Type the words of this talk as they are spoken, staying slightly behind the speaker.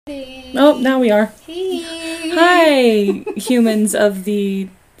Hey. Oh, now we are. Hey. Hi, humans of the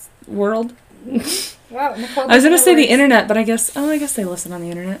world. Wow, Nicole, I was going to say the internet, but I guess they listen on the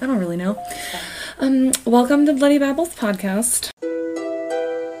internet. I don't really know. Welcome to Bloody Babbles podcast.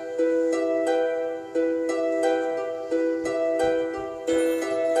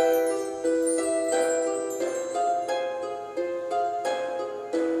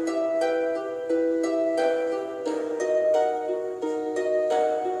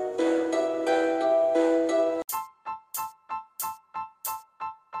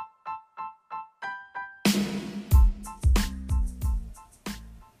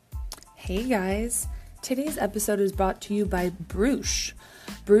 Hey guys, today's episode is brought to you by Brush.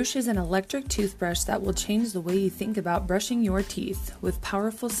 Brush is an electric toothbrush that will change the way you think about brushing your teeth. With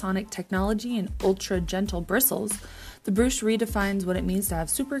powerful sonic technology and ultra gentle bristles, the Brush redefines what it means to have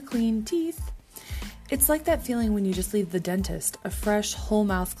super clean teeth. It's like that feeling when you just leave the dentist, a fresh, whole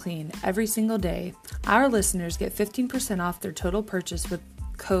mouth clean, every single day. Our listeners get 15% off their total purchase with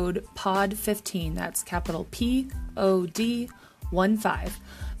code POD15, that's capital POD15.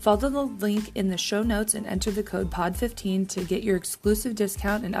 Follow the link in the show notes and enter the code POD15 to get your exclusive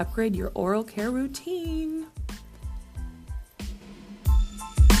discount and upgrade your oral care routine.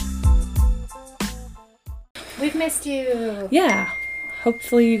 We've missed you. Yeah.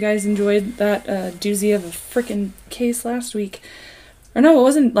 Hopefully you guys enjoyed that doozy of a freaking case last week. Or no,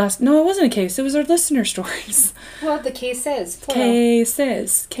 it wasn't a case. It was our listener stories. Well, the cases.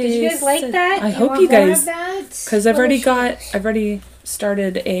 Cases. Did you guys like that? I hope you guys, because I've already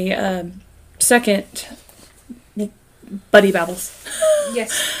started a second Buddy Babbles.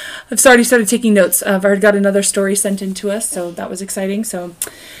 Yes. I've already started taking notes. I've already got another story sent in to us, so that was exciting. So,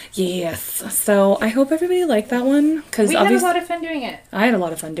 yes. So I hope everybody liked that one. We had a lot of fun doing it. I had a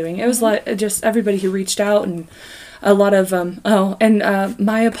lot of fun doing it. It was just everybody who reached out and a lot of,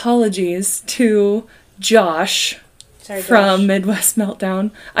 my apologies to Josh from Midwest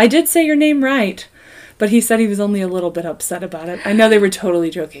Meltdown. I did say your name right, but he said he was only a little bit upset about it. I know they were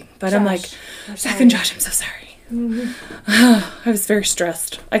totally joking, but Josh, I'm like, Zach and Josh, I'm so sorry. Mm-hmm. I was very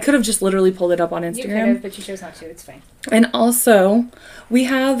stressed. I could have just literally pulled it up on Instagram. You could have, but you chose not to. It's fine. And also, we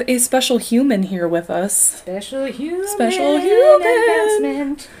have a special human here with us. Special human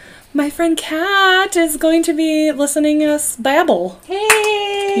advancement. My friend Kat is going to be listening us babble.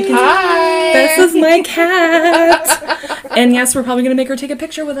 Hey! Hi! This is my cat. And yes, we're probably going to make her take a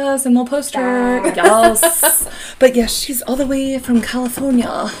picture with us and we'll post her. Yes. But yes, she's all the way from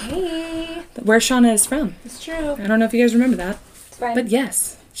California. Hey! Where Shauna is from. It's true. I don't know if you guys remember that. It's fine. But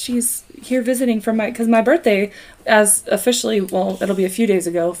yes, she's here visiting because my birthday, as officially, well, it'll be a few days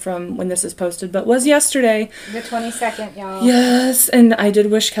ago from when this is posted, but was yesterday. The 22nd, y'all. Yes, and I did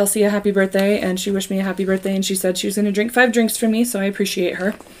wish Kelsey a happy birthday, and she wished me a happy birthday, and she said she was going to drink 5 drinks for me, so I appreciate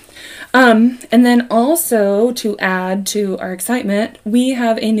her. And then also, to add to our excitement, we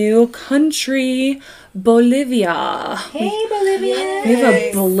have a new country, Bolivia. Hey, Bolivia! We have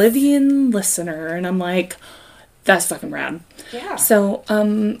a Bolivian listener, and I'm like, that's fucking rad. Yeah. So,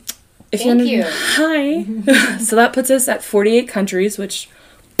 Thank you. Hi. So that puts us at 48 countries, which...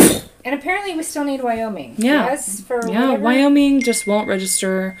 And apparently we still need Wyoming. Yeah. Yes, Wyoming just won't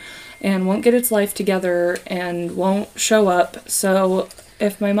register and won't get its life together and won't show up. So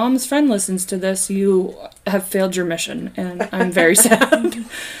if my mom's friend listens to this, you have failed your mission, and I'm very sad.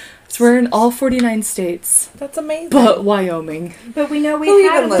 So we're in all 49 states. That's amazing. But Wyoming. But we know we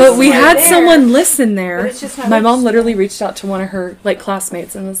had someone listen there. It's just my mom literally reached out to one of her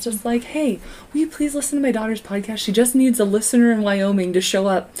classmates and was just like, "Hey, will you please listen to my daughter's podcast? She just needs a listener in Wyoming to show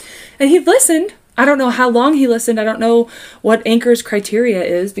up." And he listened. I don't know how long he listened. I don't know what Anchor's criteria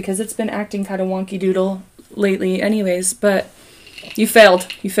is because it's been acting kind of wonky doodle lately anyways, but you failed.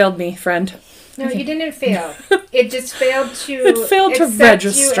 You failed me, friend. No, you didn't fail. It just failed to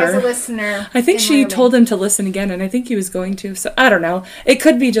register you as a listener. I think she told him to listen again, and I think he was going to. So I don't know. It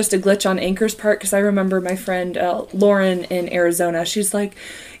could be just a glitch on Anchor's part, because I remember my friend Lauren in Arizona. She's like,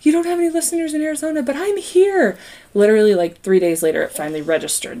 "You don't have any listeners in Arizona, but I'm here." Literally, 3 days later, it finally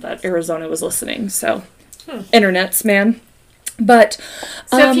registered that Arizona was listening. So, internets, man. But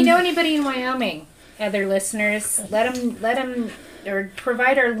so if you know anybody in Wyoming, other listeners, let them. Or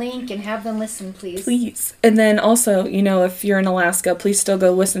provide our link and have them listen, please. Please. And then also, if you're in Alaska, please still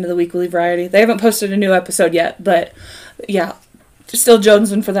go listen to the Weekly Variety. They haven't posted a new episode yet, but yeah, still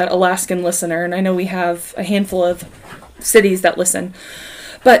jonesing for that Alaskan listener. And I know we have a handful of cities that listen.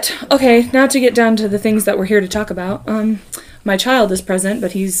 But, okay, now to get down to the things that we're here to talk about. My child is present,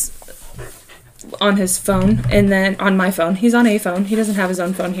 but he's on his phone, and then on my phone. He's on a phone. He doesn't have his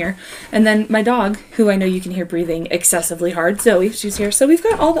own phone here. And then my dog, who I know you can hear breathing excessively hard, Zoe, she's here. So we've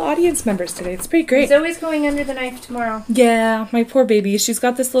got all the audience members today. It's pretty great. Zoe's going under the knife tomorrow. Yeah, my poor baby. She's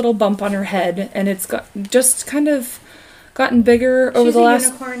got this little bump on her head, and it's got just kind of gotten bigger over the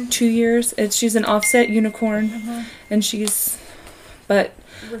last unicorn. 2 years. She's an offset unicorn, and but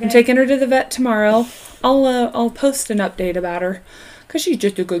I'm taking her to the vet tomorrow. I'll post an update about her. Because she's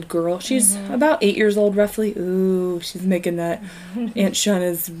just a good girl. She's about 8 years old, roughly. Ooh, she's making that. Aunt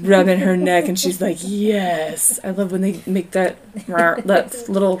Shauna's rubbing her neck, and she's like, yes. I love when they make that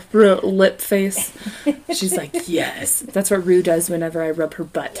little lip face. She's like, yes. That's what Rue does whenever I rub her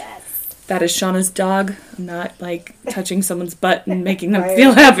butt. Yes. That is Shauna's dog. I'm not, like, touching someone's butt and making them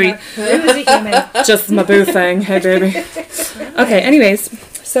feel happy. Rue's a human. Just my boo thing. Hey, baby. Okay, anyways.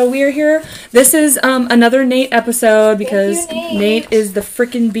 So we are here. This is another Nate episode because Nate is the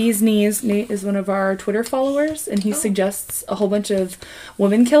frickin' bee's knees. Nate is one of our Twitter followers, and he suggests a whole bunch of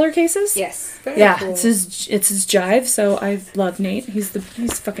woman killer cases. Yes. Cool. It's his jive. So I love Nate. He's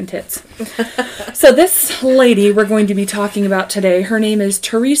fucking tits. So this lady we're going to be talking about today, her name is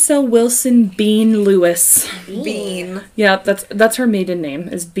Teresa Wilson Bean Lewis. Bean. Yeah, that's her maiden name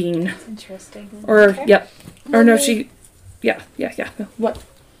is Bean. Interesting. Or yep. Or no, she. Yeah. What?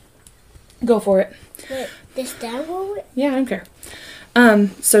 Go for it. Wait, this down one? Yeah, I don't care.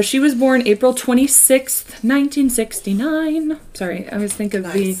 So she was born April 26th, 1969. Sorry, I always think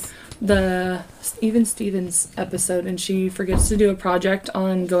of the Even Stevens episode, and she forgets to do a project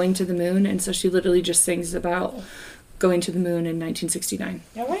on going to the moon, and so she literally just sings about going to the moon in 1969.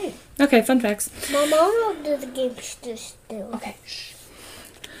 All right. Okay, fun facts. My mom did the game still. Okay. Shh.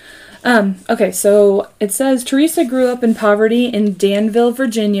 Okay, so it says Teresa grew up in poverty in Danville,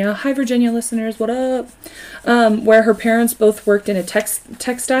 Virginia. Hi, Virginia listeners, what up? Where her parents both worked in a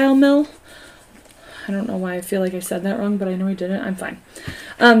textile mill. I don't know why I feel like I said that wrong, but I know I didn't. I'm fine.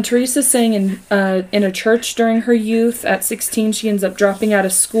 Teresa sang in a church during her youth. At 16, she ends up dropping out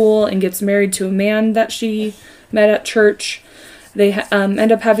of school and gets married to a man that she met at church. They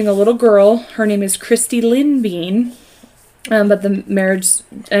end up having a little girl. Her name is Christy Lynn Bean. But the marriage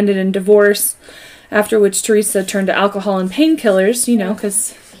ended in divorce, after which Teresa turned to alcohol and painkillers,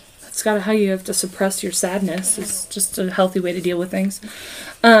 because that's how you have to suppress your sadness. It's just a healthy way to deal with things.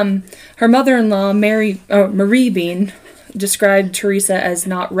 Her mother-in-law, Marie Bean, described Teresa as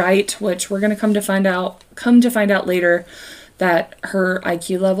not right, which we're going to come to find out later that her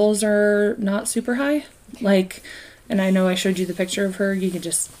IQ levels are not super high. And I know I showed you the picture of her. You could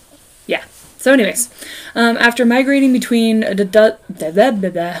just, yeah. So anyways, after migrating between here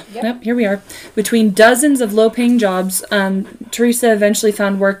we are, between dozens of low-paying jobs, Teresa eventually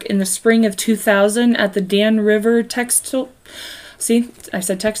found work in the spring of 2000 at the Dan River Textile. See, I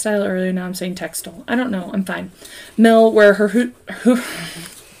said textile earlier, now I'm saying textile. I don't know, I'm fine. Mill, where her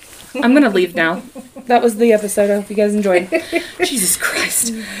I'm going to leave now. That was the episode. I hope you guys enjoyed. Jesus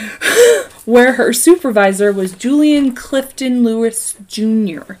Christ. Where her supervisor was Julian Clifton Lewis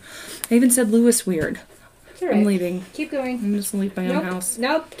Jr. I even said Lewis weird. Right. I'm leaving. Keep going. I'm just going to leave my own house.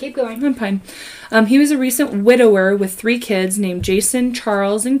 Nope, keep going. I'm fine. He was a recent widower with 3 kids named Jason,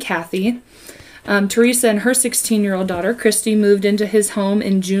 Charles, and Kathy. Teresa and her 16-year-old daughter, Christy, moved into his home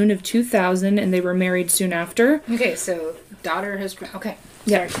in June of 2000, and they were married soon after. Okay, so daughter has... Okay,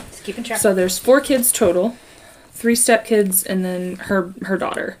 yeah. Sorry, just keeping track. So there's 4 kids total, 3 stepkids, and then her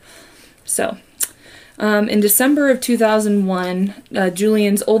daughter. So... in December of 2001,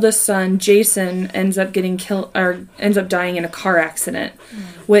 Julian's oldest son, Jason, ends up dying in a car accident,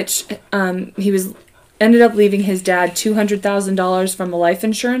 which he ended up leaving his dad $200,000 from a life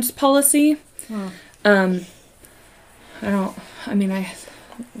insurance policy.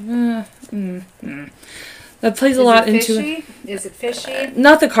 That plays a lot into it. Is it fishy?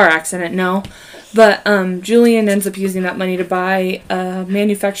 Not the car accident, no. But Julian ends up using that money to buy a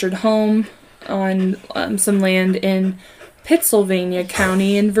manufactured home on some land in Pittsylvania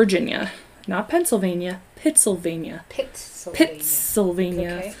County in Virginia. Not Pennsylvania, Pittsylvania.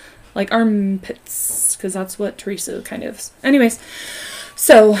 Pittsylvania. Okay. Like armpits, because that's what Teresa kind of is. Anyways,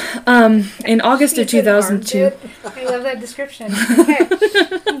 so in August of 2002... I love that description. Okay.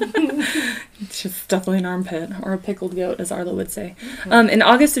 It's just definitely an armpit, or a pickled goat, as Arlo would say. In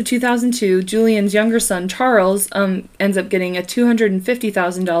August of 2002, Julian's younger son, Charles, ends up getting a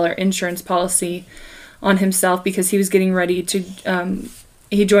 $250,000 insurance policy on himself because he was getting ready to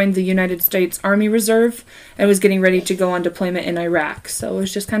he joined the United States Army Reserve and was getting ready to go on deployment in Iraq. So it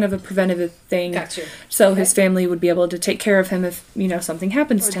was just kind of a preventative thing. Gotcha. So his family would be able to take care of him if, something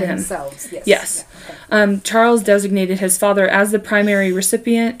happens to him. Themselves, yes. Yes. Yeah, okay. Charles designated his father as the primary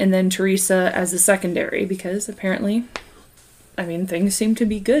recipient and then Teresa as the secondary because apparently, things seem to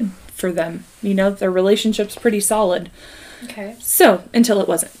be good for them. Their relationship's pretty solid. Okay. So, until it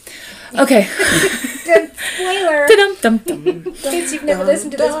wasn't. Okay. Spoiler! Dum-dum-dum. Kids, you've never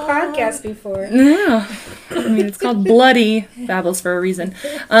listened to this podcast before. No. It's called Bloody Babbles for a reason.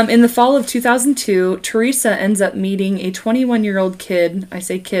 In the fall of 2002, Teresa ends up meeting a 21-year-old kid. I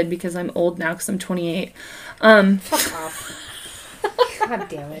say kid because I'm old now because I'm 28. Fuck off. God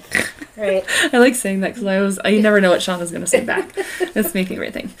damn it. Right. I like saying that because you never know what Shauna's going to say back. It's making a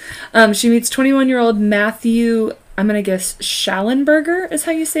great thing. She meets 21-year-old Matthew, I'm going to guess Schallenberger is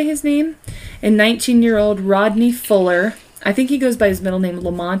how you say his name, and 19-year-old Rodney Fuller. I think he goes by his middle name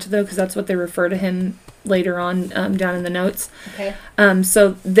Lamont, though, because that's what they refer to him later on down in the notes. Okay.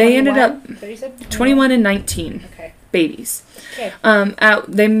 So they 21? ended up What you said? 21 and 19. Okay. Babies. Okay.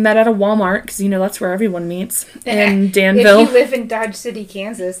 They met at a Walmart because that's where everyone meets in Danville. If you live in Dodge City,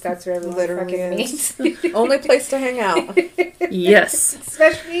 Kansas, that's where everyone Literally fucking is. meets. Only place to hang out. Yes.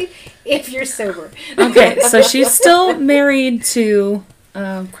 Especially if you're sober. Okay, so she's still married to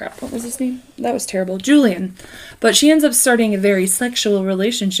what was his name? That was terrible. Julian. But she ends up starting a very sexual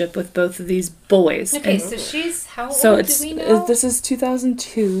relationship with both of these boys. Okay, And so she's how old so do we know? this is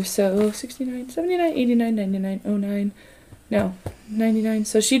 2002, so 69, 79, 89, 99, 09. No, 99.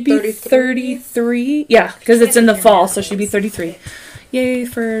 So she'd be 33. Yeah, because it's in the fall, so she'd be 33. Yay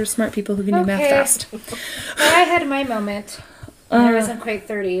for smart people who can do math fast. Well, I had my moment. I wasn't quite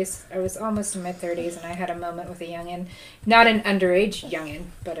 30s. I was almost in my 30s, and I had a moment with a youngin. Not an underage youngin,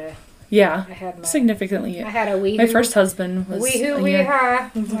 but yeah, I had significantly. I had a wee. My first husband was. Wee-hoo,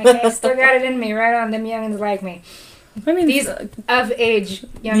 wee-ha. I still got it in me, right on. Them youngins like me. These of age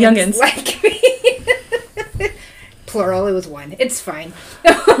youngins like me. Plural, it was one. It's fine.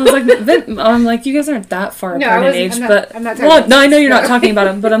 I'm like, you guys aren't that far apart in age, but I'm not talking about I know you're not talking about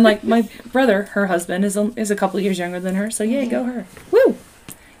him, but I'm like, my brother, her husband, is a couple of years younger than her, so yay, go her. Woo!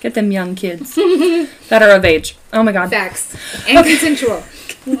 Get them young kids that are of age. Oh my god. Facts. And consensual.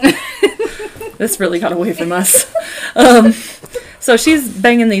 This really got away from us. So she's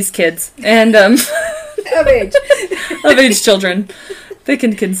banging these kids, and of age. of age children. They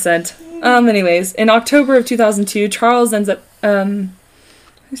can consent. Anyways, in October of 2002, Charles ends up,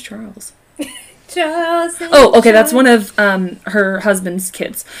 who's Charles? Charles. Oh, okay, that's one of her husband's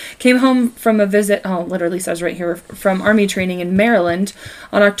kids. Came home from a visit, literally says right here, from Army training in Maryland.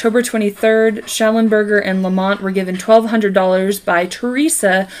 On October 23rd, Schallenberger and Lamont were given $1,200 by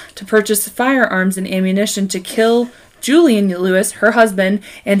Teresa to purchase firearms and ammunition to kill Julian Lewis, her husband,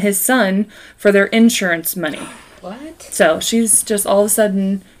 and his son for their insurance money. What? So she's just all of a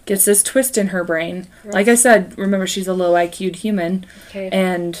sudden gets this twist in her brain. Right. Like I said, remember she's a low IQ'd human Okay.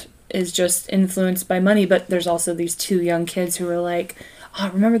 and is just influenced by money. But there's also these two young kids who are like, oh,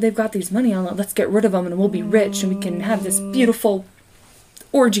 remember they've got these money on it. Let's get rid of them and we'll be rich and we can have this beautiful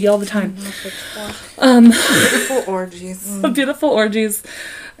orgy all the time. Beautiful orgies. Beautiful orgies.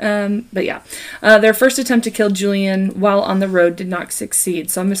 But yeah, their first attempt to kill Julian while on the road did not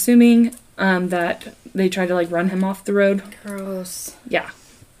succeed. So I'm assuming that they tried to run him off the road. Gross. Yeah.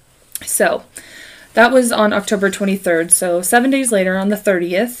 So that was on October 23rd. So 7 days later, on the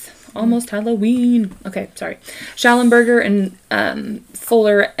 30th, almost Halloween. Okay, sorry. Schallenberger and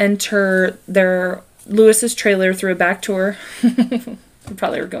Fuller enter their Lewis's trailer through a back door. We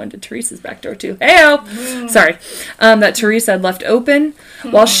probably were going to Teresa's back door too. Heyo! Sorry. That Teresa had left open.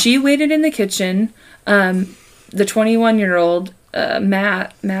 While she waited in the kitchen, the 21-year-old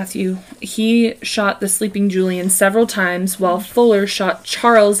Matthew, he shot the sleeping Julian several times while Fuller shot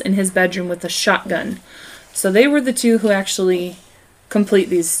Charles in his bedroom with a shotgun. So they were the two who actually complete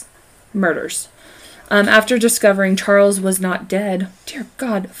these murders. After discovering Charles was not dead, dear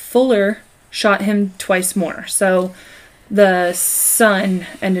God, Fuller shot him twice more. So the son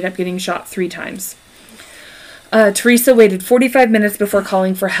ended up getting shot 3 times. Teresa waited 45 minutes before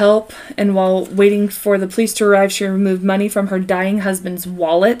calling for help, and while waiting for the police to arrive, she removed money from her dying husband's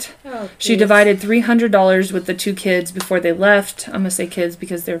wallet. Oh, She divided $300 with the 2 kids before they left. I'm going to say kids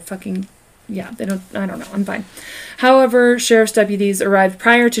because they're fucking... Yeah, I don't know. I'm fine. However, sheriff's deputies arrived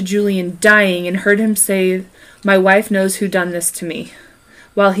prior to Julian dying and heard him say, "My wife knows who done this to me,"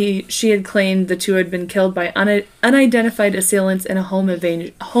 while she had claimed the 2 had been killed by unidentified assailants in a home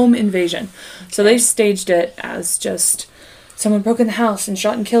invasion. So they staged it as just someone broke in the house and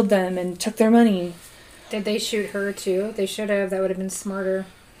shot and killed them and took their money. Did they shoot her too? They should have. That would have been smarter.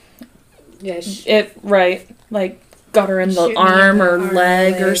 Yeah. Right. Like, got her in the arm or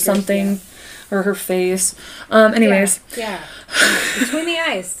leg or something. Or her face. Anyways. Yeah. Between the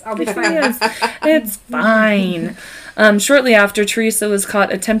eyes. I'll be fine. It's fine. Shortly after, Teresa was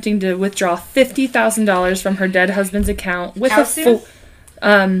caught attempting to withdraw $50,000 from her dead husband's account with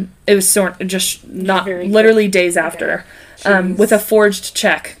it was just not literally days after, with a forged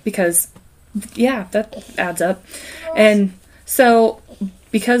check because, that adds up. And so,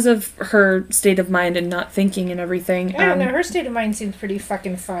 because of her state of mind and not thinking and everything, I don't know. Her state of mind seems pretty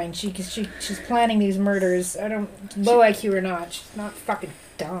fucking fine. She's planning these murders. Low IQ or not, she's not fucking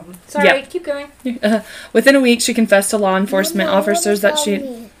dumb. Sorry, keep going. Within a week, she confessed to law enforcement officers that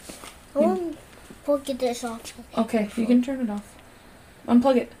she... I want to get this off. Okay, you can turn it off.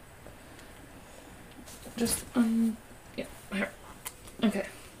 Unplug it. Just, here. Okay.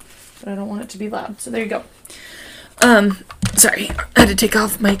 But I don't want it to be loud, so there you go. Sorry, I had to take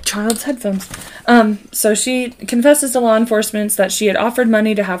off my child's headphones. So she confesses to law enforcement that she had offered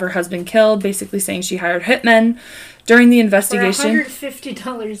money to have her husband killed, basically saying she hired hitmen. During the investigation... For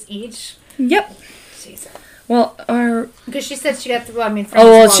 $150 each? Yep. Jesus. Well, because she said she got the...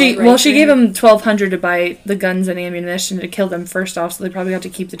 she gave him $1,200 to buy the guns and ammunition to kill them first off, so they probably got to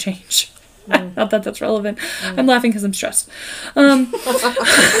keep the change. Not that that's relevant. I'm laughing because I'm stressed.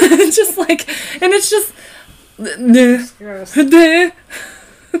 It's just like... And it's just... Gross.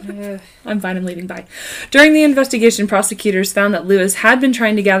 I'm fine, I'm leaving, bye. During the investigation, prosecutors found that Lewis had been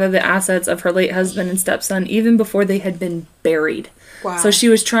trying to gather the assets of her late husband and stepson even before they had been buried. Wow. So she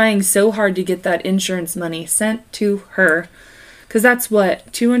was trying so hard to get that insurance money sent to her. Because that's what,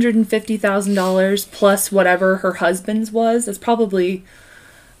 $250,000 plus whatever her husband's was. It's probably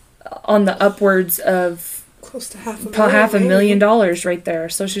on the upwards of... Close to $500,000 right there.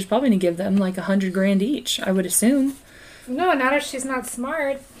 So she's probably going to give them like $100,000 each, I would assume. No, not if she's not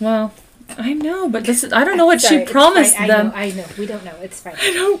smart. Well, I know, but I don't know what she promised them. I know. We don't know. It's fine.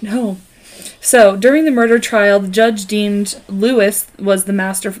 I don't know. So, during the murder trial, the judge deemed Lewis was the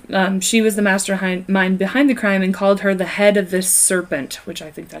master, she was the mastermind behind the crime and called her the head of this serpent, which I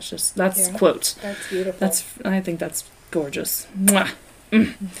think that's quotes. That's beautiful. I think that's gorgeous. Mwah.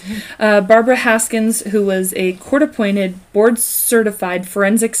 Barbara Haskins, who was a court-appointed, board-certified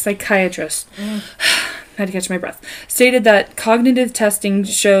forensic psychiatrist, had to catch my breath, stated that cognitive testing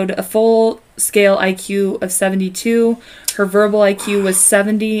showed a full-scale IQ of 72, her verbal IQ was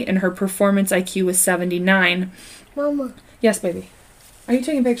 70, and her performance IQ was 79. Mama. Yes, baby. Are you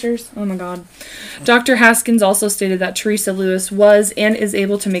taking pictures? Oh my god. Dr. Haskins also stated that Teresa Lewis was and is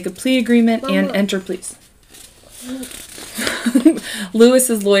able to make a plea agreement and enter pleas.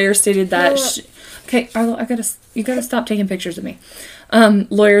 Lewis's lawyer stated that okay, Arlo, you gotta stop taking pictures of me.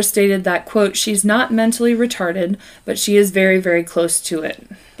 Lawyer stated that, quote, she's not mentally retarded, but she is very, very close to it.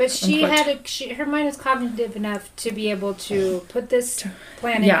 But her mind is cognitive enough to be able to put this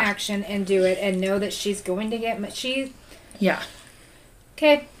plan in action and do it and know that she's going to get... Yeah.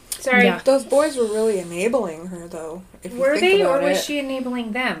 Okay, sorry. Yeah. Those boys were really enabling her, though. Were they, or was she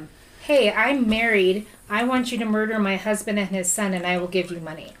enabling them? Hey, I'm married. I want you to murder my husband and his son, and I will give you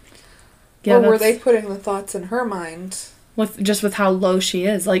money. Yeah, or were they putting the thoughts in her mind? With how low she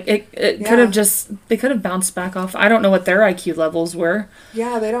is. Like, it could have they could have bounced back off. I don't know what their IQ levels were.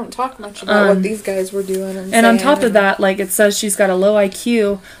 Yeah, they don't talk much about what these guys were doing. And on top of that, like, it says she's got a low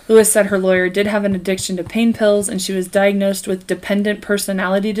IQ. Lewis said her lawyer did have an addiction to pain pills, and she was diagnosed with dependent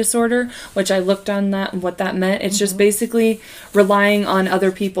personality disorder, which I looked on what that meant. It's just basically relying on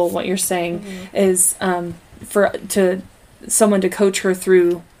other people. What you're saying is someone to coach her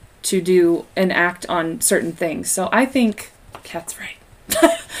through to do and act on certain things. So I think Kat's right.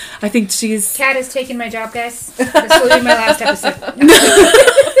 I think Kat is taking my job, guys. This will be my last episode.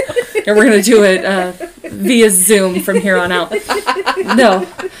 And we're gonna do it via Zoom from here on out. No,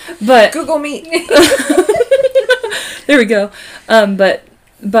 but Google Meet. There we go. But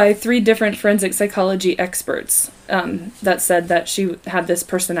by 3 different forensic psychology experts that said that she had this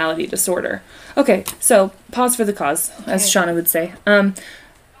personality disorder. Okay, so pause for the cause, as Shauna would say.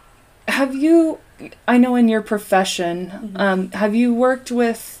 I know in your profession, have you worked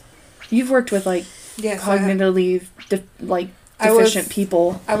with, like, cognitively, deficient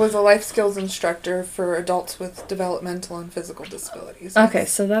people? I was a life skills instructor for adults with developmental and physical disabilities. Okay,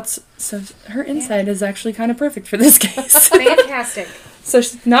 so her insight is actually kind of perfect for this case. Fantastic. So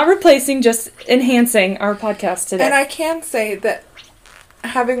she's not replacing, just enhancing our podcast today. And I can say that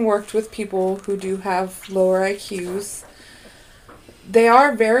having worked with people who do have lower IQs, they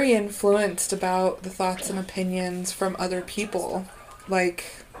are very influenced about the thoughts and opinions from other people. Like,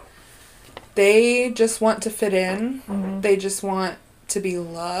 they just want to fit in. They just want to be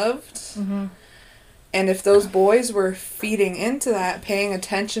loved. And if those boys were feeding into that, paying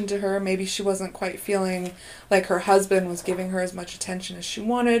attention to her, maybe she wasn't quite feeling like her husband was giving her as much attention as she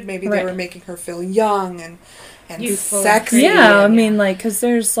wanted. Maybe they were making her feel young and sexy. Yeah, I mean, like, because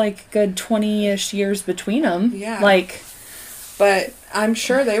there's, like, good 20-ish years between them. Yeah. Like... But I'm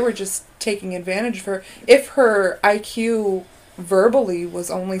sure they were just taking advantage of her. If her IQ verbally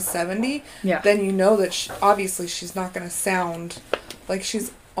was only 70, then you know that obviously she's not going to sound like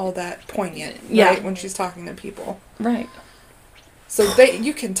she's all that poignant, right, when she's talking to people. Right. So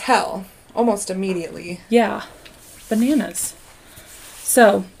you can tell almost immediately. Yeah. Bananas.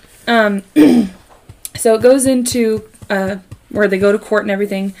 So, so it goes into where they go to court and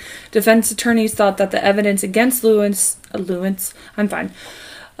everything. Defense attorneys thought that the evidence against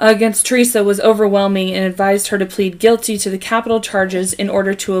against Teresa was overwhelming and advised her to plead guilty to the capital charges in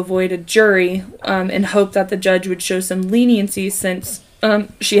order to avoid a jury, and hope that the judge would show some leniency since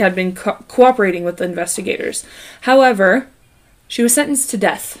she had been cooperating with the investigators. However, she was sentenced to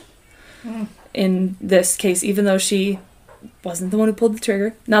death in this case, even though she wasn't the one who pulled the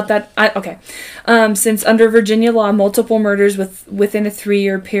trigger. Not that since under Virginia law, multiple murders within a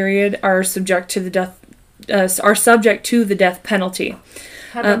 3-year period are subject to the death penalty.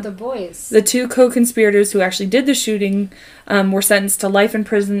 How about the boys? The 2 co-conspirators who actually did the shooting were sentenced to life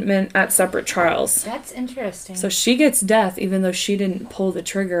imprisonment at separate trials. That's interesting. So she gets death even though she didn't pull the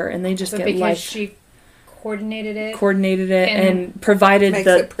trigger, and they just get life. Because she coordinated it and provided makes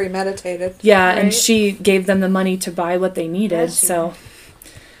it premeditated. Yeah, right? And she gave them the money to buy what they needed. So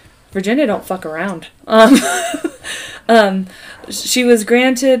Virginia don't fuck around. She was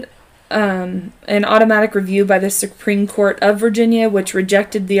granted an automatic review by the Supreme Court of Virginia, which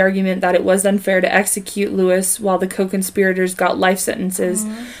rejected the argument that it was unfair to execute Lewis while the co-conspirators got life sentences,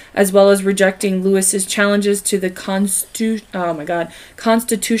 as well as rejecting Lewis's challenges to the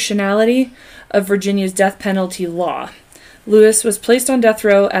constitutionality of Virginia's death penalty law. Lewis was placed on death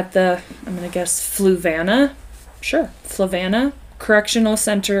row at the, I'm going to guess, Fluvanna Correctional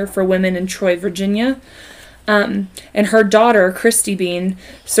Center for Women in Troy, Virginia. And her daughter, Christy Bean,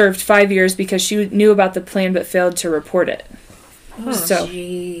 served 5 years because she knew about the plan but failed to report it. Oh, so,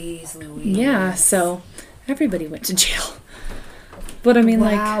 jeez Louise. Yeah, so everybody went to jail. But I mean,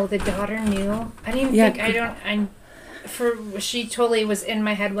 wow, the daughter knew? I didn't think, she totally was in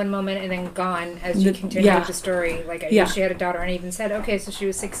my head one moment and then gone as you continued the story. Like, I knew she had a daughter and I even said, okay, so she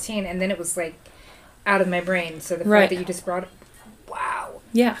was 16, and then it was, like, out of my brain. So the fact that you just brought it, wow.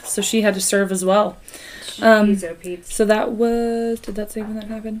 Yeah, so she had to serve as well. So that was, did that say when that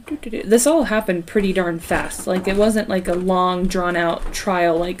happened? This all happened pretty darn fast. Like, it wasn't like a long, drawn-out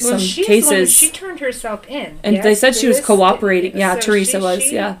trial like some cases. She turned herself in. And they said she was cooperating. Yeah, so Teresa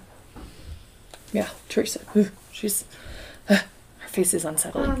was, yeah. Yeah, Teresa. She's, her face is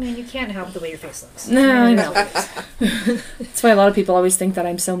unsettling. Well, I mean, you can't help the way your face looks. No, I know. That's why a lot of people always think that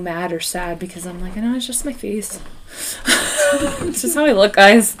I'm so mad or sad, because I'm like, I know, it's just my face. It's just how I look,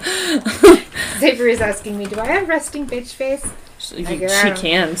 guys. Xavier's asking me, do I have resting bitch face? She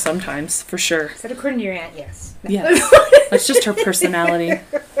can sometimes, for sure. Is that according to your aunt? Yes. No. Yes. That's just her personality.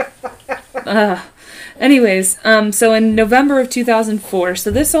 Anyways, so in November of 2004, so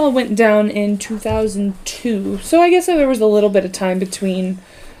this all went down in 2002. So I guess there was a little bit of time between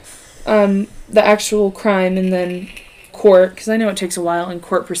the actual crime and then court, because I know it takes a while in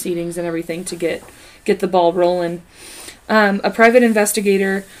court proceedings and everything to get the ball rolling. A private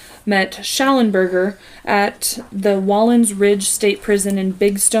investigator met Schallenberger at the Wallens Ridge State Prison in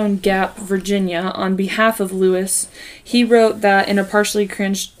Big Stone Gap, Virginia, on behalf of Lewis. He wrote that in a partially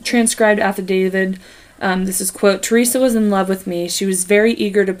transcribed affidavit, this is, quote, Teresa was in love with me. She was very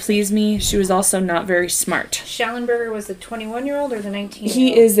eager to please me. She was also not very smart. Schallenberger was the 21-year-old or the 19-year-old?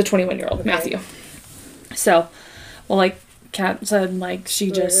 He is the 21-year-old, Matthew. So, well, like Kat said, like, she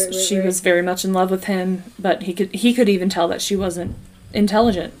was very much in love with him, but he could even tell that she wasn't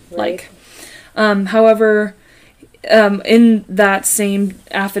intelligent. Right. Like, however, in that same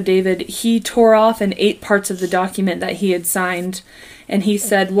affidavit, he tore off and 8 parts of the document that he had signed, and he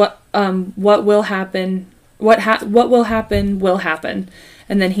said, what will happen will happen.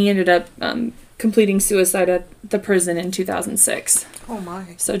 And then he ended up completing suicide at the prison in 2006. Oh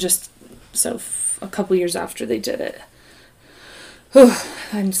my. So a couple years after they did it.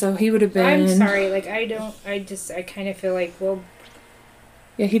 And so he would have been... I'm sorry, like, I kind of feel like, well...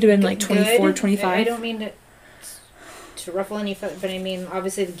 Yeah, he'd have been like 24, 25. I don't mean to ruffle any feathers, but I mean,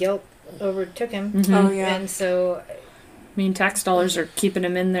 obviously the guilt overtook him. Mm-hmm. Oh, yeah. And so... I mean, tax dollars are keeping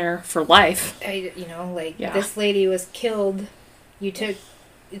him in there for life. This lady was killed. You took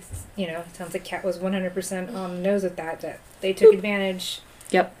it's, it sounds like Kat was 100% on the nose with that they took advantage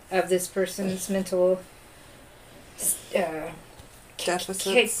of this person's mental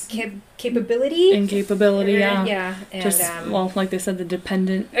deficits. Capability? Incapability, yeah. Yeah. And, just, like they said, the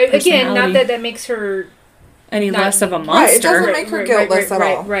dependent again, not that makes her any less of a monster. Right, it doesn't make her guiltless at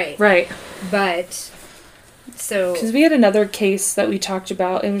all. Right. But, so... Because we had another case that we talked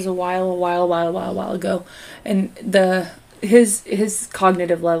about. It was a while ago. And his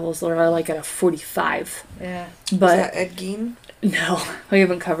cognitive levels are like at a 45. Yeah. But, was that Ed Gein? No, we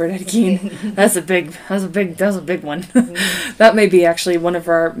haven't covered Ed Gein. That's a big one. That may be actually one of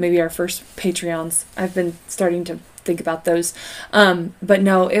our first Patreons. I've been starting to think about those. But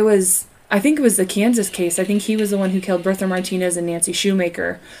no, I think it was the Kansas case. I think he was the one who killed Bertha Martinez and Nancy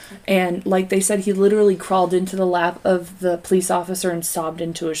Shoemaker. And like they said, he literally crawled into the lap of the police officer and sobbed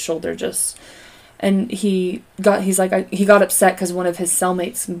into his shoulder and he got upset because one of his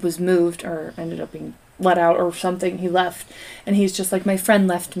cellmates was moved or ended up being let out or something. He left, and he's just like, my friend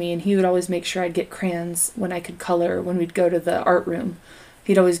left me, and he would always make sure I'd get crayons when I could color when we'd go to the art room.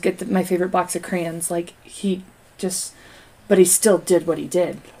 He'd always get my favorite box of crayons. Like, but he still did what he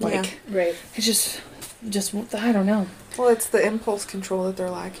did. Like, yeah. Right. It's just I don't know. Well, it's the impulse control that they're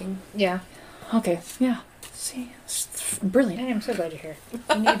lacking. Yeah. Okay. Yeah. See, it's brilliant. I am so glad you're here.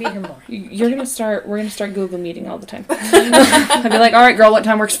 You need to be here more. We're gonna start Google meeting all the time. I'd be like, all right, girl, what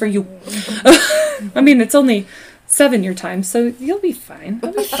time works for you? I mean, it's only 7 your time, so you'll be fine.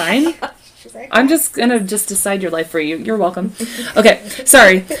 I'll be fine. I'm just gonna decide your life for you. You're welcome. Okay,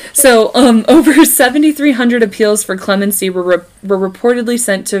 sorry. So, over 7,300 appeals for clemency were reportedly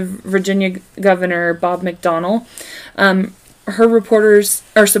sent to Virginia Governor Bob McDonnell. Her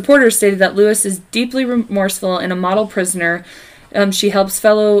supporters stated that Lewis is deeply remorseful and a model prisoner. She helps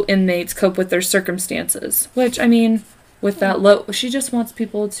fellow inmates cope with their circumstances. Which, I mean, with that she just wants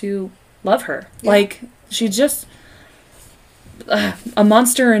people to love her. Yeah. Like, she's just a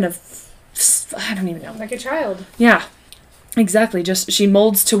monster and I don't even know. Like a child. Yeah, exactly. Just, she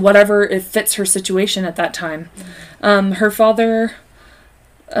molds to whatever it fits her situation at that time. Her father,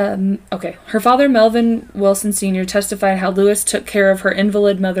 Melvin Wilson Sr., testified how Lewis took care of her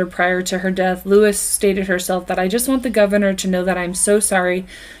invalid mother prior to her death. Lewis stated herself that I just want the governor to know that I'm so sorry,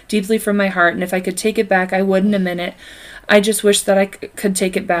 deeply from my heart, and if I could take it back, I would in a minute. I just wish that I could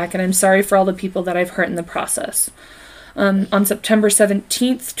take it back, and I'm sorry for all the people that I've hurt in the process. On September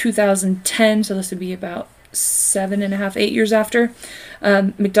 17th, 2010, so this would be about 8 years after,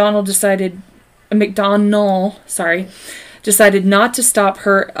 McDonnell decided not to stop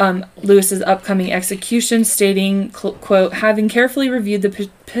Lewis's upcoming execution, stating, quote, having carefully reviewed the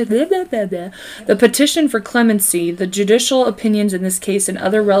petition for clemency, the judicial opinions in this case, and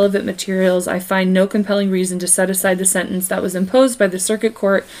other relevant materials, I find no compelling reason to set aside the sentence that was imposed by the circuit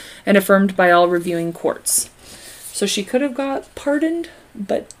court and affirmed by all reviewing courts. So she could have got pardoned,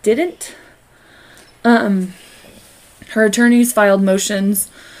 but didn't. Her attorneys filed motions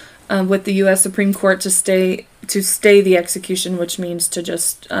with the U.S. Supreme Court to stay the execution, which means to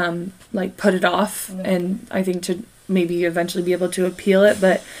just put it off, and I think to maybe eventually be able to appeal it.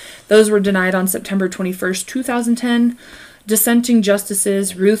 But those were denied on September 21st, 2010. Dissenting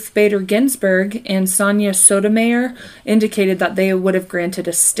justices Ruth Bader Ginsburg and Sonia Sotomayor indicated that they would have granted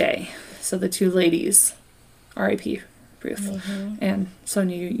a stay. So the two ladies, R.I.P. Ruth. Mm-hmm. And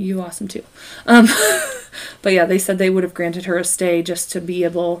Sonia, you awesome too. But yeah, they said they would have granted her a stay just to be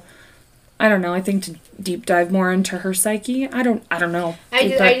able, I don't know, I think to deep dive more into her psyche. I don't know. I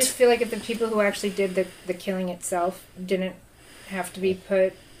just feel like if the people who actually did the killing itself didn't have to be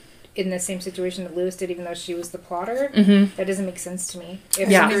put in the same situation that Lewis did, even though she was the plotter, that doesn't make sense to me.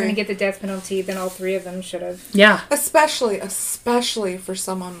 If somebody's going to get the death penalty, then all three of them should have. Yeah. Especially for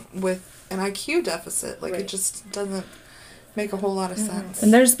someone with an IQ deficit. Like, right. It just doesn't make a whole lot of sense.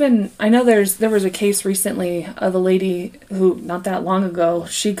 And there was a case recently of a lady who, not that long ago,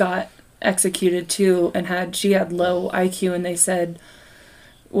 she got executed too, and she had low IQ, and they said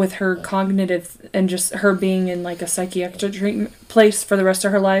with her cognitive and just her being in like a psychiatric treatment place for the rest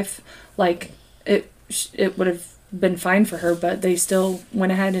of her life, like it would have been fine for her, but they still went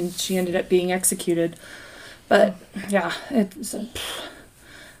ahead and she ended up being executed. But yeah, it's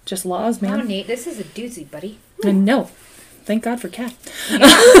just laws, man. Oh, Nate, this is a doozy, buddy. I know. Thank God for Kat. Yeah,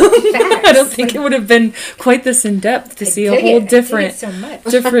 I don't think it would have been quite this in depth to see a whole different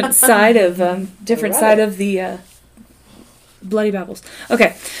side of the Bloody Babbles.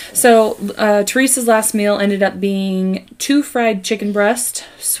 Okay, so Teresa's last meal ended up being 2 fried chicken breast,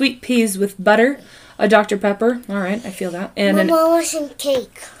 sweet peas with butter, a Dr. Pepper. All right, I feel that, and Mama wants some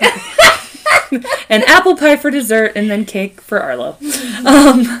cake. and apple pie for dessert, and then cake for Arlo.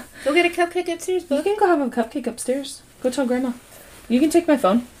 Go get a cupcake upstairs, Book. You can go have a cupcake upstairs. Go tell Grandma. You can take my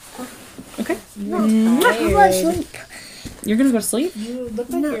phone. Okay. No, I'm going to sleep. You're going to go to sleep? You look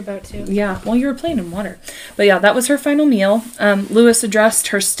like you're about to. Yeah, well, you were playing in water. But yeah, that was her final meal. Lewis addressed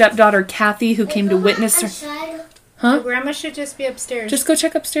her stepdaughter, Kathy, who came to witness her. Huh? Your grandma should just be upstairs. Just go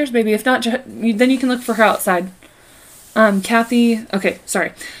check upstairs, baby. If not, then you can look for her outside. Kathy, okay,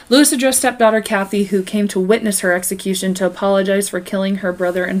 sorry. Lewis addressed stepdaughter Kathy, who came to witness her execution, to apologize for killing her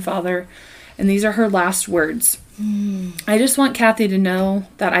brother and father. And these are her last words. I just want Kathy to know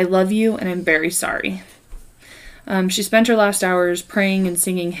that I love you and I'm very sorry. She spent her last hours praying and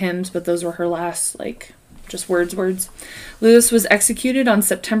singing hymns, but those were her last, just words. Lewis was executed on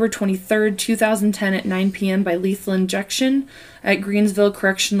September 23rd, 2010 at 9 p.m. by lethal injection at Greensville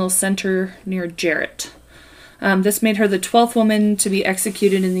Correctional Center near Jarrett. This made her the 12th woman to be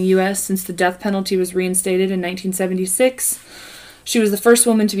executed in the U.S. since the death penalty was reinstated in 1976. She was the first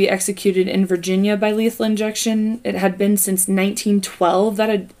woman to be executed in Virginia by lethal injection. It had been since 1912 that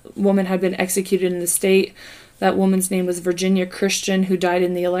a woman had been executed in the state. That woman's name was Virginia Christian, who died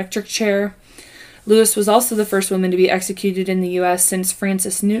in the electric chair. Lewis was also the first woman to be executed in the U.S. since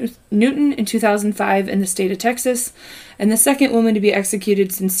Frances Newton in 2005 in the state of Texas, and the second woman to be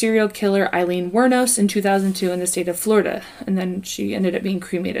executed since serial killer Eileen Wuornos in 2002 in the state of Florida, and then she ended up being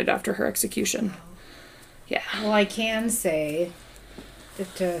cremated after her execution. Yeah. Well, I can say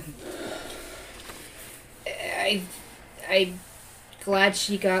that I'm glad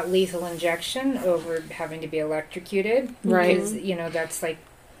she got lethal injection over having to be electrocuted. Right. Because, that's like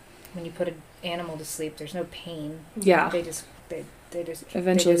when you put an animal to sleep, there's no pain. Yeah. They just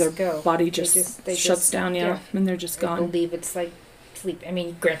eventually they just their go. body just shuts down, and they're just gone. I believe it's like sleep. I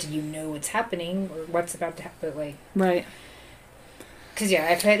mean, granted, what's happening or what's about to happen, but right. Because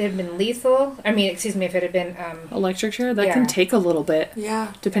if it had been lethal, if it had been electric chair, that can take a little bit.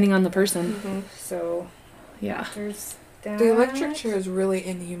 Yeah. Depending on the person. Mm-hmm. So yeah, there's that. The electric chair is really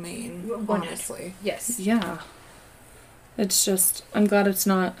inhumane, honestly. Yes. Yeah. It's just, I'm glad it's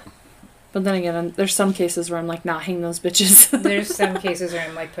not. But then again, there's some cases where I'm like, nah, hang those bitches. There's some cases where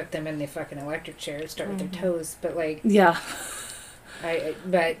I'm like, put them in the fucking electric chair, start with their toes, but yeah.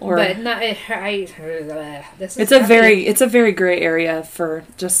 But not. This is it's a very gray area for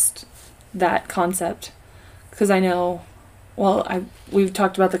just that concept, because I know. Well, we've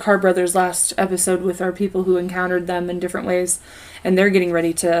talked about the Carr brothers last episode with our people who encountered them in different ways, and they're getting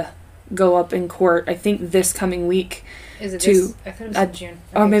ready to go up in court. I think this coming week. Is it this? I thought it was in June.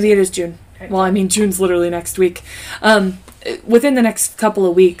 Oh, maybe it is June. Okay. Well, June's literally next week. Within the next couple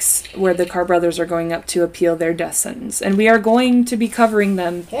of weeks, where the Carr brothers are going up to appeal their death sentence. And we are going to be covering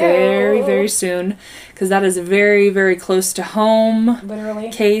them very, very soon, because that is a very, very close to home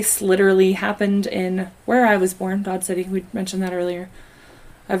case. Literally happened in where I was born, Dodge City. We mentioned that earlier.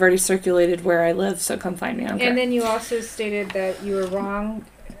 I've already circulated where I live, so come find me. And then you also stated that you were wrong.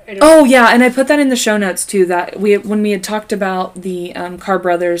 Oh, yeah, and I put that in the show notes, too, that when we had talked about the Carr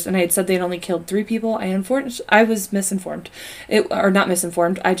brothers, and I had said they'd only killed 3 people, I was misinformed. Or not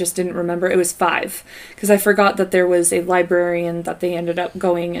misinformed, I just didn't remember. It was 5, because I forgot that there was a librarian that they ended up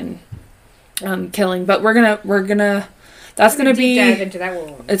going and killing. But that's gonna be dive into that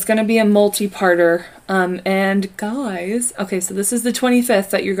world. It's gonna be a multi-parter. And guys, okay, so this is the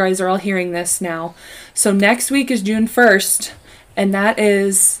 25th that you guys are all hearing this now. So next week is June 1st. And that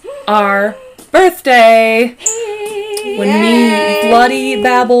is our birthday. When me Bloody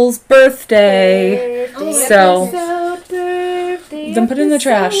Babble's birthday. So, then put it in the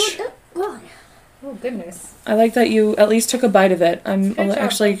trash. Oh, goodness. I like that you at least took a bite of it. I'm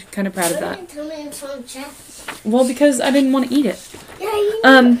actually kind of proud of that. Well, because I didn't want to eat it.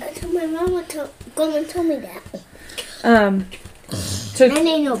 Yeah, my mama told me that. I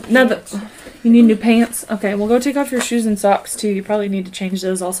need no pants. You need new pants? Okay, well go take off your shoes and socks too. You probably need to change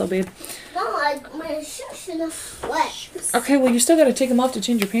those also, babe. No, my shoes are not wet. Okay, well you still gotta take them off to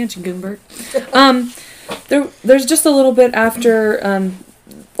change your pants, you goombert. There's just a little bit after,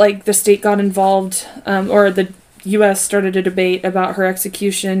 the state got involved, or the U.S. started a debate about her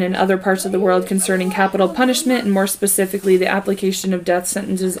execution in other parts of the world concerning capital punishment, and more specifically the application of death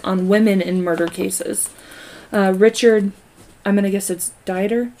sentences on women in murder cases. Richard, I'm gonna guess it's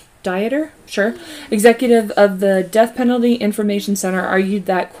Dieter, sure, executive of the Death Penalty Information Center, argued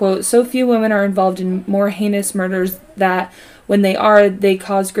that, quote, so few women are involved in more heinous murders that, when they are, they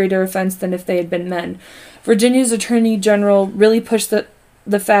cause greater offense than if they had been men. Virginia's Attorney General really pushed the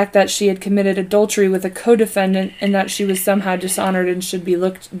fact that she had committed adultery with a co-defendant and that she was somehow dishonored and should be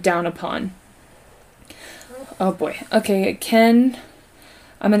looked down upon. Oh boy. Okay, Ken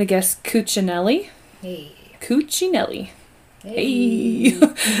I'm going to guess Cuccinelli. Hey. Cuccinelli. Hey.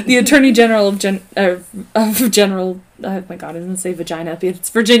 The Attorney General of General... Oh my God, I didn't say vagina. It's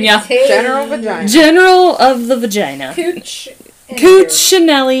Virginia. Hey. General Vagina. General of the Vagina.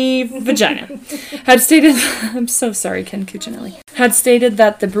 Cuccinelli Vagina had stated... I'm so sorry, Ken Cuccinelli. Had stated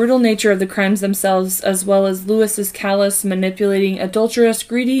that the brutal nature of the crimes themselves, as well as Lewis's callous, manipulating, adulterous,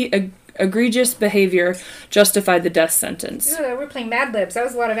 greedy, egregious behavior justified the death sentence. Ooh, we're playing Mad Libs. That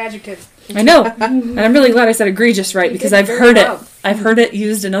was a lot of adjectives. I know. And I'm really glad I said egregious right, because I've heard it. I've heard it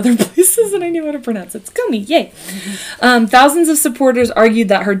used in other places and I knew how to pronounce it. It's Gummy. Yay. Thousands of supporters argued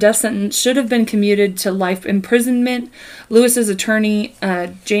that her death sentence should have been commuted to life imprisonment. Lewis's attorney,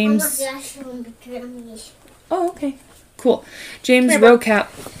 James... Oh, okay. Cool. James Rocap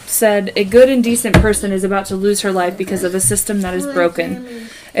said, "A good and decent person is about to lose her life because of a system that is broken.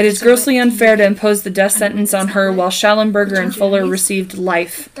 It is grossly unfair to impose the death sentence on her while Schallenberger and Fuller received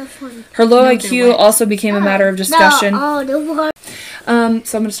life. Her low IQ also became a matter of discussion." So I'm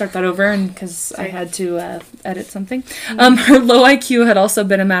going to start that over because I had to edit something. Her low IQ had also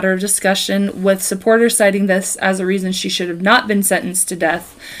been a matter of discussion, with supporters citing this as a reason she should have not been sentenced to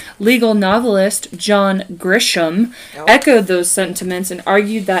death. Legal novelist John Grisham echoed those sentiments and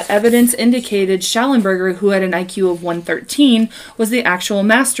argued that evidence indicated Schallenberger, who had an IQ of 113, was the actual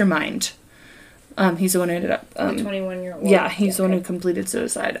mastermind. He's the one who ended up... the 21-year-old. Yeah, he's the one who completed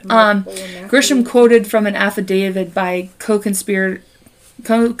suicide. Grisham quoted from an affidavit by co-conspirator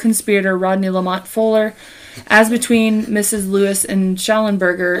Rodney Lamont Fuller. As between Mrs. Lewis and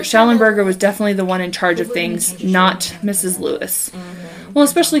Schallenberger was definitely the one in charge of things, not Mrs. Lewis. Mm-hmm. Well,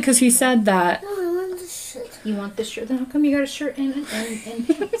 especially because he said that... You want this shirt? Then how come you got a shirt and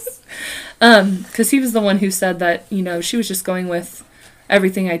pants? Because he was the one who said that, she was just going with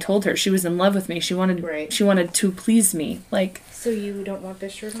everything I told her. She was in love with me. She wanted to please me. So you don't want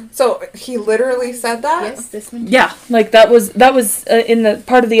this shirt on? So he literally said that? Yes, this one. Yeah, that was in the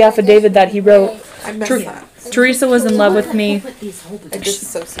part of the affidavit that he wrote. I missed that. Teresa was in love with me. I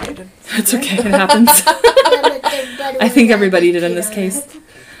disassociated. It's okay. It happens. I think everybody did in this case.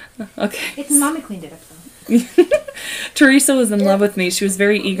 Okay. It's Mommy cleaned it up though. Teresa was in love with me. She was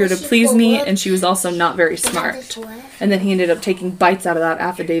very eager to please me, and she was also not very smart. And then he ended up taking bites out of that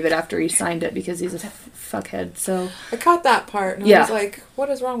affidavit after he signed it because he's a fuckhead. So I caught that part, and I was like, "What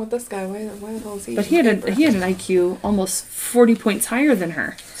is wrong with this guy? Why the hell is he?" But he had an IQ almost 40 points higher than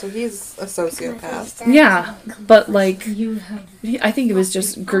her. So he's a sociopath. Yeah, but I think it was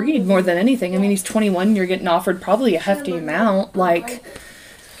just greed more than anything. I mean, he's 21. You're getting offered probably a hefty amount.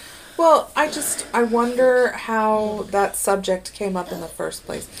 Well, I wonder how that subject came up in the first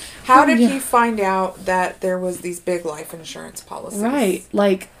place. How did he find out that there was these big life insurance policies? Right.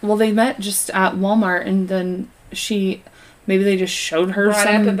 They met just at Walmart, and then maybe they just showed her brought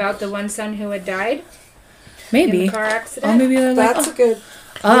up about the one son who had died? Maybe. In a car accident? Oh, maybe they're That's a good...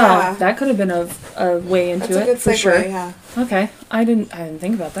 that could have been a way into it, for segue, sure. Yeah. Okay. I didn't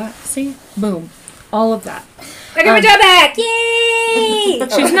think about that. See? Boom. All of that. I got my job back! Yay!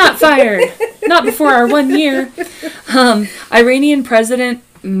 She's not fired. Not before our 1 year. Iranian President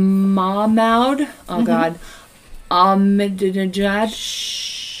Mahmoud, God, Ahmadinejad.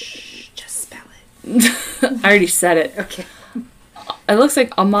 Shh, just spell it. I already said it. Okay. It looks like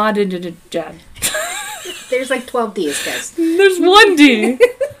Ahmadinejad. There's 12 D's, guys. There's one D.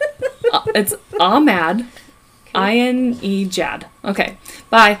 It's Ahmad. I-N-E-Jad. Okay.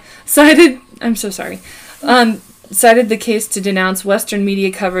 Bye. I'm so sorry. Cited the case to denounce Western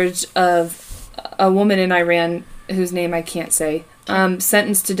media coverage of a woman in Iran, whose name I can't say,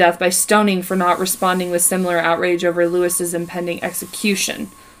 sentenced to death by stoning for not responding with similar outrage over Lewis's impending execution.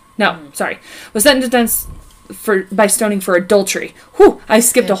 Was sentenced to death by stoning for adultery. Whew, I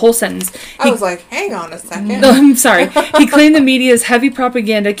skipped a whole sentence. I was like, hang on a second. I'm sorry. He claimed the media's heavy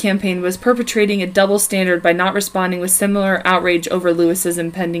propaganda campaign was perpetrating a double standard by not responding with similar outrage over Lewis's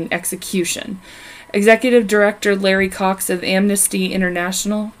impending execution. Executive Director Larry Cox of Amnesty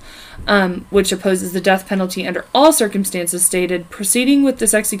International, which opposes the death penalty under all circumstances, stated, "Proceeding with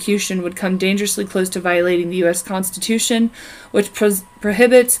this execution would come dangerously close to violating the U.S. Constitution, which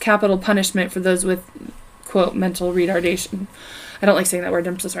prohibits capital punishment for those with, quote, mental retardation." I don't like saying that word,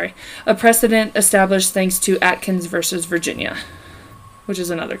 I'm so sorry. A precedent established thanks to Atkins versus Virginia, which is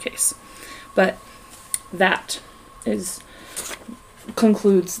another case. But that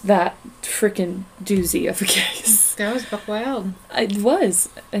concludes that frickin' doozy of a case. That was buck wild. It was.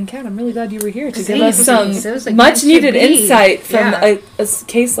 And Kat, I'm really glad you were here to give us some much needed insight from a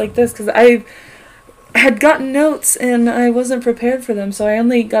case like this, because I had gotten notes and I wasn't prepared for them, so I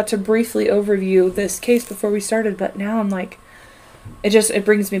only got to briefly overview this case before we started, but now I'm like, it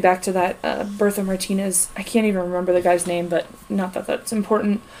brings me back to that Bertha Martinez. I can't even remember the guy's name, but not that that's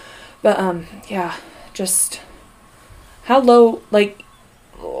important. But yeah, just how low, like,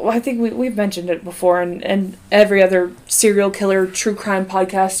 I think we've mentioned it before, and every other serial killer true crime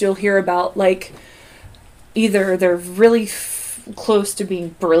podcast you'll hear about, like, either they're really close to being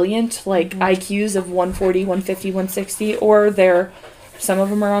brilliant, like IQs of 140, 150, 160, or some of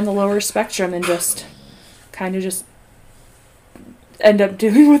them are on the lower spectrum and just kind of just end up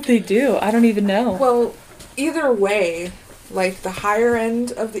doing what they do. I don't even know. Well, either way, like the higher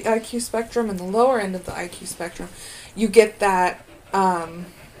end of the IQ spectrum and the lower end of the IQ spectrum, you get that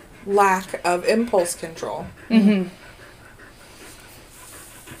lack of impulse control. Mm-hmm.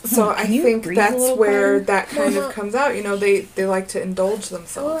 So I think that's where that kind of comes out. You know, they like to indulge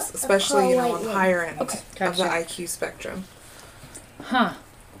themselves, especially, you know, on the higher end of the IQ spectrum. Huh.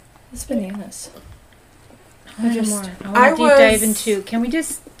 It's bananas. I want to deep dive into... Can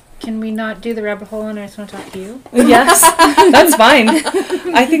we not do the rabbit hole and I just want to talk to you? Yes, that's fine.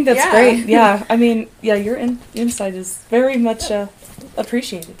 I think that's great. Yeah, I mean, yeah, your insight is very much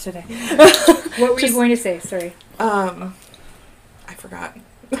appreciated today. What were you going to say? Sorry. I forgot.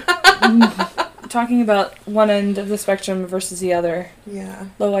 Talking about one end of the spectrum versus the other. Yeah.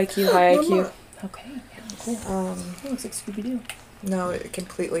 Low IQ, high IQ. Okay. Yeah, cool. It looks like Scooby-Doo. No, it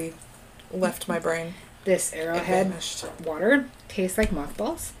completely left my brain. This Arrowhead water tastes like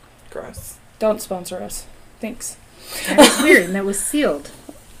mothballs. Gross. Don't sponsor us. Thanks. That was weird, and that was sealed.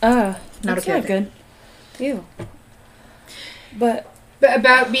 Not good. Ew. But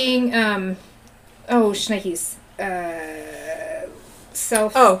about being, shnikes.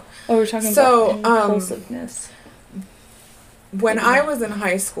 we're talking about impulsiveness. When I was in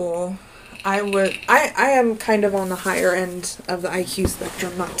high school, I am kind of on the higher end of the IQ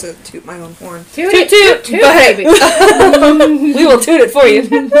spectrum, not to toot my own horn. Toot, baby. We will toot it for you.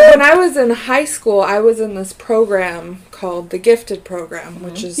 When I was in high school, I was in this program called the Gifted Program,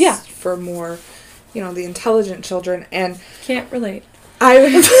 which is for more, you know, the intelligent children. And can't relate. I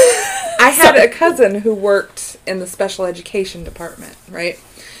had a cousin who worked in the special education department, right?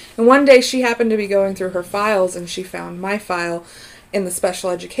 And one day she happened to be going through her files and she found my file in the special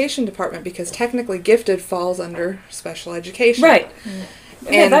education department because technically Gifted falls under special education. Right.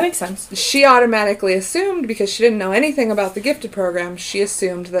 And yeah, that makes sense. She automatically assumed, because she didn't know anything about the Gifted program, she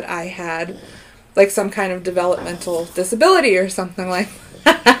assumed that I had like some kind of developmental disability or something like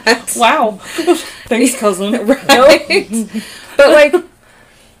that. Wow. Thanks, cousin. Right? But like,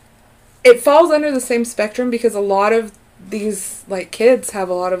 it falls under the same spectrum because a lot of these like kids have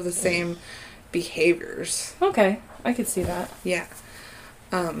a lot of the same behaviors. Okay. I could see that. Yeah.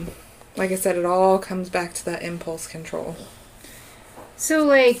 Like I said, it all comes back to that impulse control. So,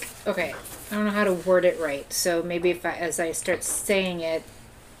 like, okay, I don't know how to word it right. So maybe as I start saying it,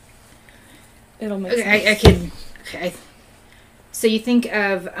 it'll make sense. I can. Okay. So you think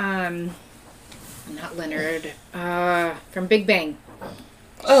of not Leonard, from Big Bang.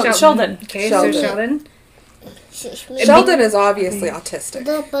 Oh, Sheldon. Okay, Sheldon. so Sheldon. Sheldon is obviously autistic.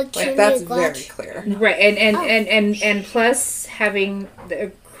 Like, that's very clear. Right, and plus having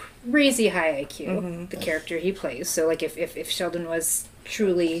the crazy high IQ, the character he plays. So like if Sheldon was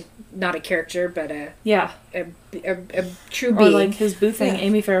truly not a character but a true being, or like his boo thing,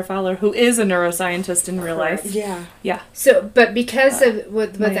 Amy Farrah Fowler, who is a neuroscientist in real life. Yeah. So, but because of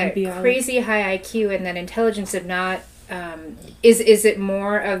with that crazy high IQ and that intelligence of not. Is it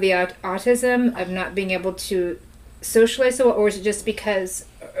more of the autism of not being able to socialize so well, or is it just because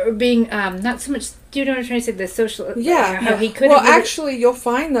being not so much? Do you know what I'm trying to say? The social, how he couldn't. Well, actually, you'll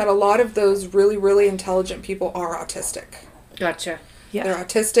find that a lot of those really, really intelligent people are autistic. Gotcha. Yeah, they're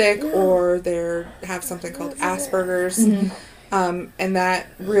autistic or they have something called Asperger's, and that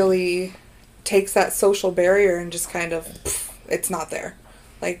really takes that social barrier and just kind of it's not there,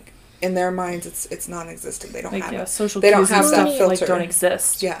 like. In their minds, it's non-existent. They don't have it. Social they don't cues have that filter. Like, don't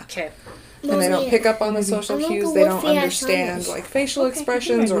exist. Yeah. Okay. And they don't pick up on the social cues. They don't understand like facial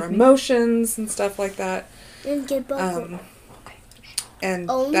expressions or emotions and stuff like that. And that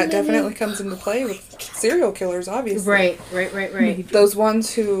definitely comes into play with serial killers, obviously. Right. Those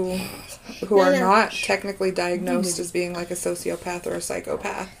ones who are not technically diagnosed as being like a sociopath or a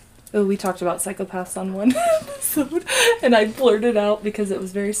psychopath. Oh, we talked about psychopaths on one episode, and I blurted out because it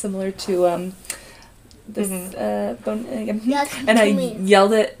was very similar to this and I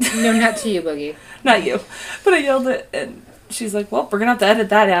yelled it. No, not to you, Boogie. Not you, but I yelled it, and she's like, "Well, we're gonna have to edit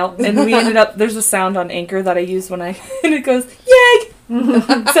that out." And we ended up. There's a sound on Anchor that I use when and it goes, "Yay!"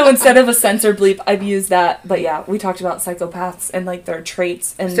 So instead of a censor bleep, I've used that. But yeah, we talked about psychopaths and like their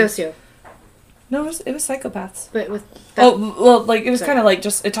traits and socio. No, it was psychopaths. But with it was kind of like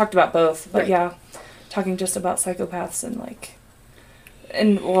just it talked about both, but yeah, talking just about psychopaths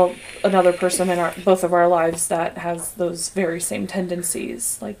and another person in both of our lives that has those very same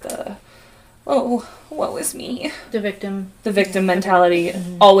tendencies, like woe is me. The victim mentality,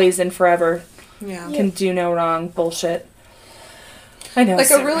 always and forever. Yeah. Can do no wrong bullshit. I know.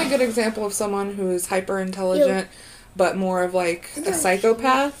 Like a really good example of someone who is hyper intelligent, but more of like a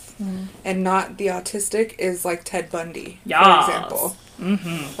psychopath and not the autistic is like Ted Bundy, for example.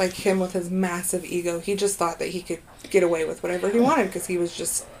 Mm-hmm. Like him with his massive ego. He just thought that he could get away with whatever he wanted because he was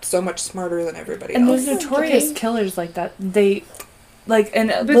just so much smarter than everybody else. And those notorious killers like that, they like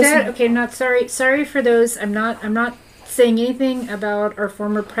not sorry for those. I'm not saying anything about our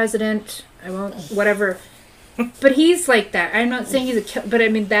former president. I won't whatever. But he's like that. I'm not saying he's a killer, but I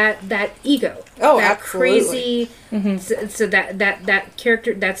mean that ego. Oh, that absolutely. Crazy. So that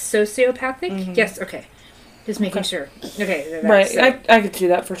character, that's sociopathic. Mm-hmm. Yes. Okay. Just making sure. Okay. Right. So. I could do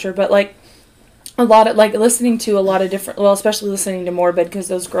that for sure. But like a lot of listening to a lot of different. Well, especially listening to Morbid because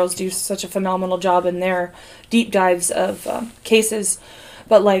those girls do such a phenomenal job in their deep dives of cases.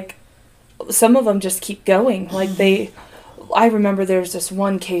 But like some of them just keep going. Like they. I remember there was this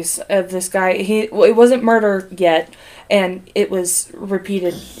one case of this guy. It wasn't murder yet, and it was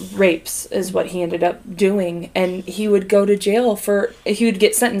repeated rapes is what he ended up doing. And he would go to jail he would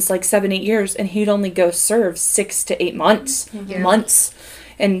get sentenced like 7-8 years, and he'd only go serve 6 to 8 months.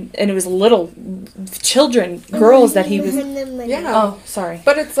 And it was little children, girls that he was. Yeah. Oh, sorry.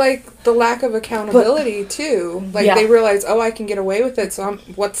 But it's like the lack of accountability too. Like they realize, I can get away with it. So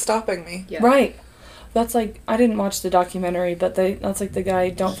what's stopping me? Yeah. Right. That's like, I didn't watch the documentary, but that's like the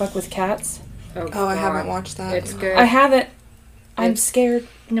guy, Don't Fuck with Cats. Oh, I haven't watched that. It's good. I haven't. I'm scared.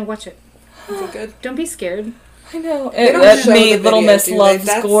 No, watch it. Is it good? Don't be scared. I know. It made Little Miss Love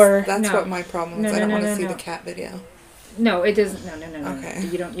score. That's what my problem is. I don't want to see the cat video. No, it doesn't. No. Okay.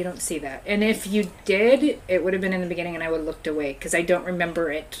 You don't see that. And if you did, it would have been in the beginning, and I would have looked away because I don't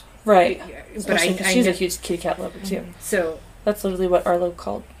remember it. Right. But she's a huge kitty cat lover too. So that's literally what Arlo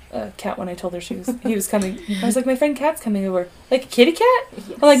called Cat when I told her he was coming. I was like, my friend Cat's coming over. Like a kitty cat?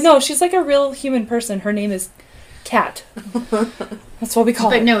 Yes. I'm like, no, she's like a real human person. Her name is Cat. That's what we call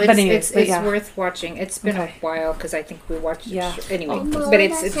her. But no, it's worth watching. It's been a while because I think we watched it anyway. But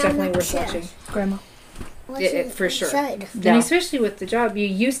it's definitely worth watching. Grandma. For sure. And especially with the job you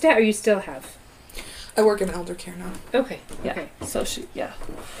used to or you still have. I work in elder care now. Okay. Yeah. Okay. So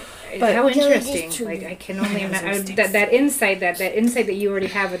But how interesting! Like I can only imagine that insight that you already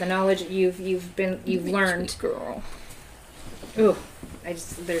have, or the knowledge that you've learned. Girl. Ooh,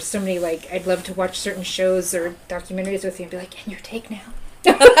 there's so many I'd love to watch certain shows or documentaries with you and be like, "And your take now."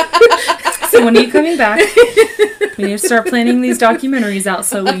 So when are you coming back? We need to start planning these documentaries out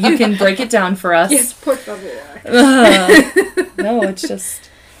so you can break it down for us. Yes, por favor. No, it's just.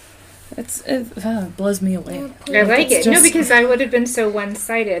 It blows me away. I like it. No, because I would have been so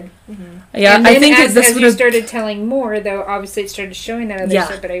one-sided. Mm-hmm. Yeah, and then I think as you started telling more, though, obviously it started showing that other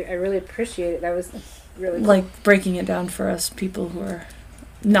stuff, but I really appreciate it. That was really cool. Like breaking it down for us people who are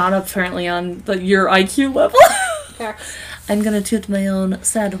not apparently on your IQ level. I'm going to toot my own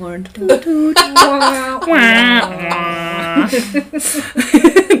sad horn. Toot, toot.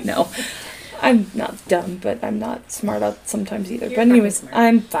 No. I'm not dumb, but I'm not smart out sometimes either. But anyways,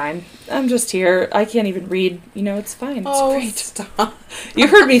 I'm fine. I'm just here. I can't even read. It's fine. It's great. Stop. You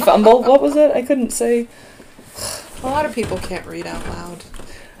heard me fumble. What was it? I couldn't say. A lot of people can't read out loud.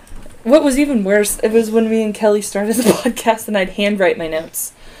 What was even worse, it was when me and Kelly started the podcast and I'd handwrite my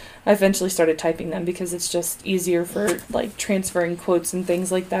notes. I eventually started typing them because it's just easier for, transferring quotes and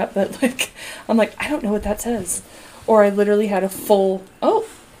things like that. But, I'm like, I don't know what that says. Or I literally had a full,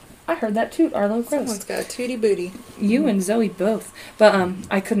 I heard that toot, Arlo. Gross. Someone's got a tooty booty. You and Zoe both. But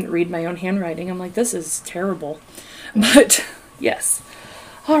I couldn't read my own handwriting. I'm like, this is terrible. But, yes.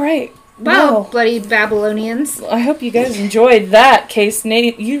 All right. Wow, bloody Babylonians. I hope you guys enjoyed that case.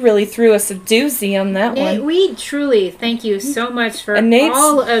 Nate, you really threw us a doozy on that one. We truly thank you so much for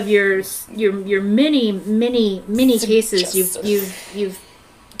all of your many cases you've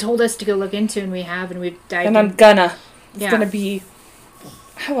told us to go look into, and we have, and we've dived in. And I'm gonna. It's gonna be...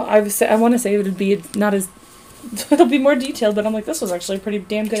 I want to say it would be not as... It'll be more detailed, but I'm like, this was actually a pretty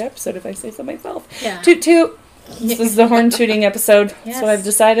damn good episode if I say so myself. Yeah. Toot toot. This is the horn tooting episode. Yes. That's what I've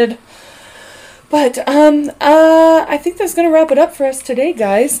decided. But I think that's going to wrap it up for us today,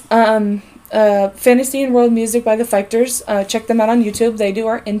 guys. Fantasy and World Music by the Fighters. Check them out on YouTube. They do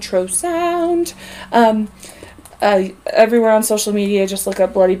our intro sound. everywhere on social media, just look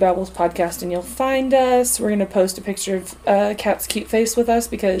up Bloody Babbles Podcast and you'll find us. We're going to post a picture of Kat's cute face with us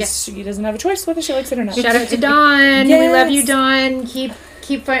because she doesn't have a choice whether she likes it or not. Shout out to Dawn. Yes. We love you, Dawn.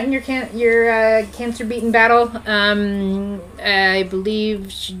 Keep fighting your cancer-beaten battle. I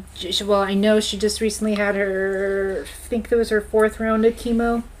believe I know she just recently had I think it was her 4th round of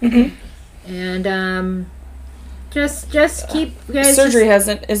chemo. Mm-hmm. And just keep, guys. Surgery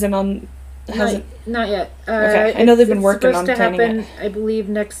isn't on. Not yet. Okay, I know they've been working on planning it. It's supposed to happen, I believe,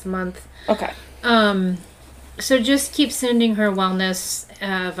 next month. Okay. So just keep sending her wellness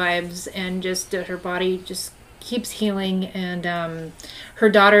vibes, and just her body just keeps healing, and her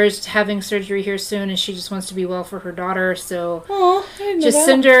daughter's having surgery here soon, and she just wants to be well for her daughter. So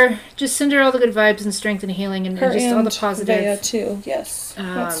send her all the good vibes and strength and healing, and just all the positive. Bea too. Yes,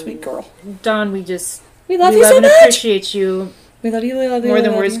 that sweet girl. Dawn, we love you so and much. Appreciate you. We love you. More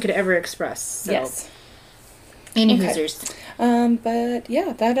than words could ever express. So. Yes. Any hoosers. But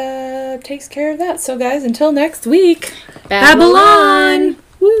yeah, that takes care of that. So guys, until next week, Babylon!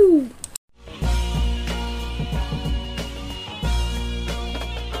 Woo!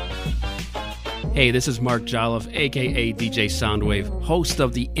 Hey, this is Mark Jolliffe, a.k.a. DJ Soundwave, host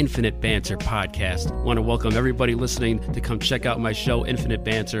of the Infinite Banter podcast. I want to welcome everybody listening to come check out my show, Infinite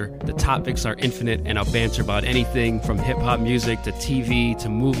Banter. The topics are infinite, and I'll banter about anything from hip-hop music to TV to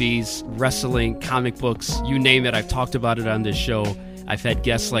movies, wrestling, comic books, you name it. I've talked about it on this show. I've had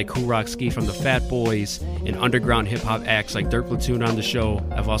guests like Hurock from the Fat Boys and underground hip-hop acts like Dirt Platoon on the show.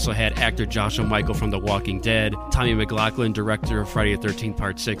 I've also had actor Joshua Michael from The Walking Dead, Tommy McLaughlin, director of Friday the 13th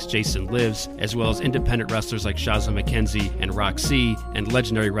Part 6, Jason Lives, as well as independent wrestlers like Shazza McKenzie and Roxy, and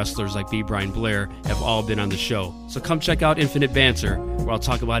legendary wrestlers like B. Brian Blair have all been on the show. So come check out Infinite Banter, where I'll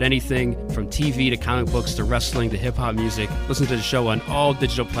talk about anything from TV to comic books to wrestling to hip-hop music. Listen to the show on all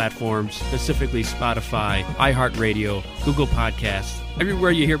digital platforms, specifically Spotify, iHeartRadio, Google Podcasts.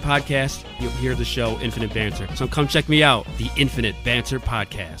 Everywhere you hear podcasts, you'll hear the show Infinite Banter. So come check me out, the Infinite Banter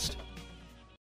Podcast.